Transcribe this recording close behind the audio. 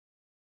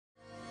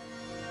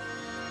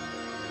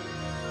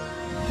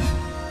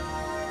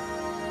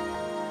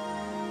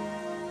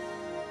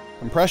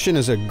Compression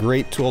is a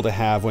great tool to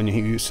have when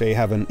you, say,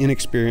 have an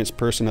inexperienced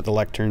person at the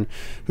lectern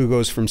who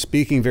goes from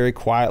speaking very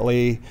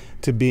quietly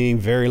to being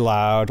very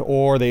loud,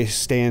 or they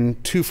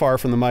stand too far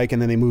from the mic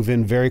and then they move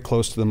in very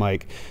close to the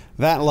mic.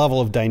 That level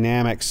of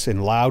dynamics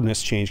and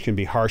loudness change can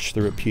be harsh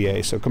through a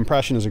PA, so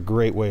compression is a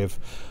great way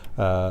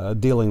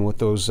of dealing with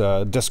those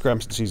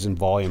discrepancies in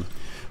volume.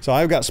 So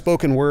I've got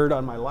spoken word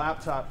on my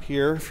laptop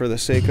here for the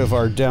sake of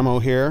our demo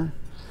here.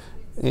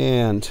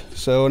 And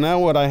so now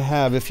what I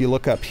have, if you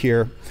look up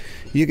here,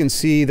 you can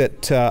see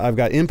that I've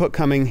got input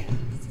coming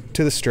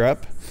to the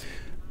strip,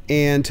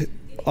 and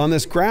on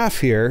this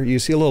graph here you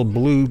see a little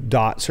blue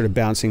dot sort of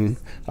bouncing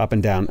up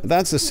and down.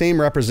 That's the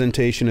same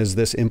representation as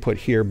this input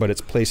here, but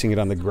it's placing it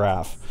on the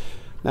graph.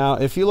 Now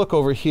if you look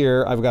over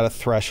here, I've got a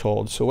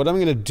threshold. So what I'm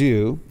going to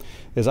do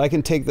is I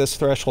can take this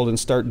threshold and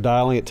start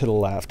dialing it to the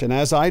left, and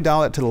as I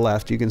dial it to the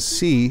left, you can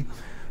see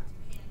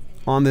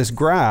on this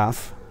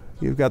graph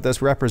you've got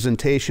this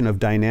representation of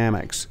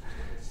dynamics.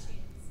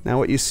 Now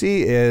what you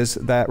see is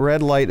that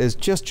red light is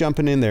just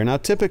jumping in there. Now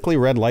typically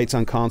red lights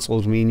on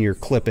consoles mean you're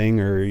clipping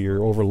or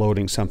you're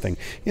overloading something.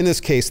 In this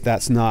case,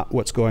 that's not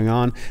what's going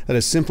on. That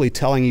is simply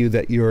telling you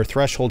that your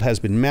threshold has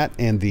been met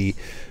and the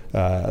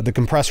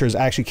compressor is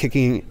actually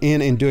kicking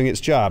in and doing its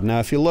job. Now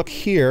if you look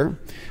here,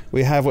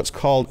 we have what's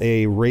called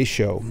a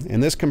ratio,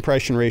 and this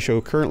compression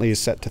ratio currently is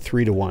set to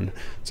 3:1.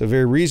 It's a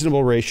very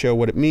reasonable ratio.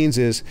 What it means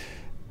is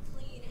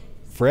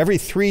for every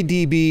 3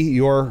 dB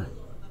your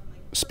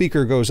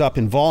speaker goes up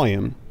in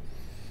volume,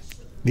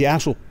 the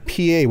actual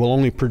PA will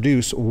only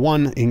produce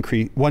 1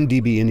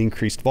 dB in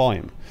increased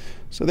volume.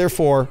 So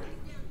therefore,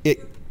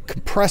 it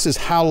compresses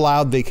how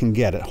loud they can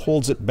get. It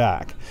holds it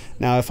back.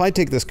 Now if I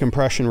take this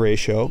compression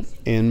ratio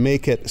and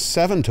make it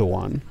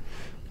 7:1,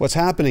 what's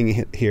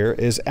happening here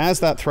is as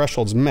that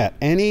threshold's met,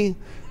 any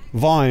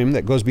volume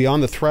that goes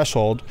beyond the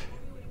threshold,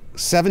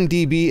 7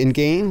 dB in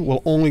gain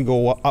will only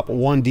go up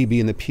 1 dB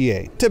in the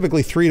PA.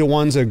 Typically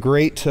 3:1 is a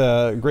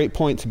great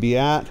point to be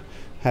at.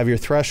 Have your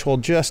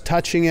threshold just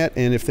touching it,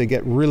 and if they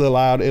get really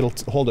loud, it'll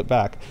hold it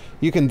back.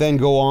 You can then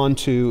go on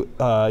to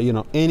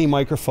any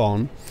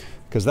microphone,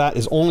 because that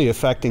is only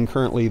affecting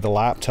currently the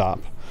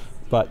laptop.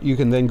 But you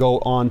can then go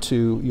on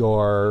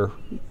to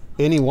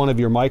any one of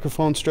your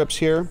microphone strips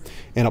here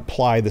and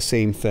apply the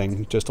same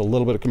thing. Just a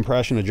little bit of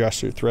compression,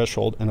 adjust your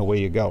threshold, and away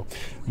you go.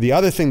 The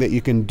other thing that you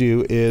can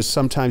do is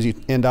sometimes you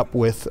end up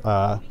with,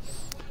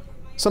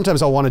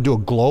 sometimes I'll want to do a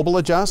global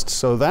adjust,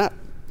 so that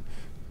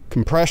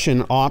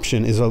compression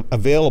option is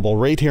available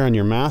right here on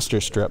your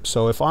master strip.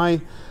 So if I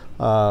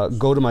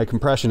go to my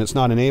compression, it's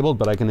not enabled,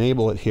 but I can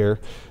enable it here.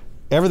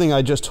 Everything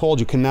I just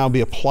told you can now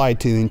be applied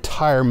to the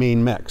entire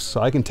main mix.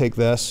 So I can take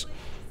this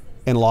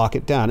and lock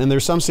it down. And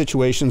there's some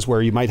situations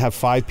where you might have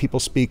 5 people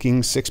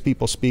speaking, 6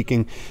 people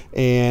speaking,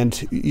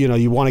 and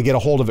you want to get a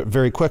hold of it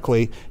very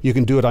quickly. You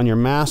can do it on your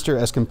master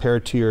as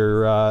compared to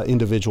your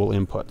individual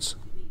inputs.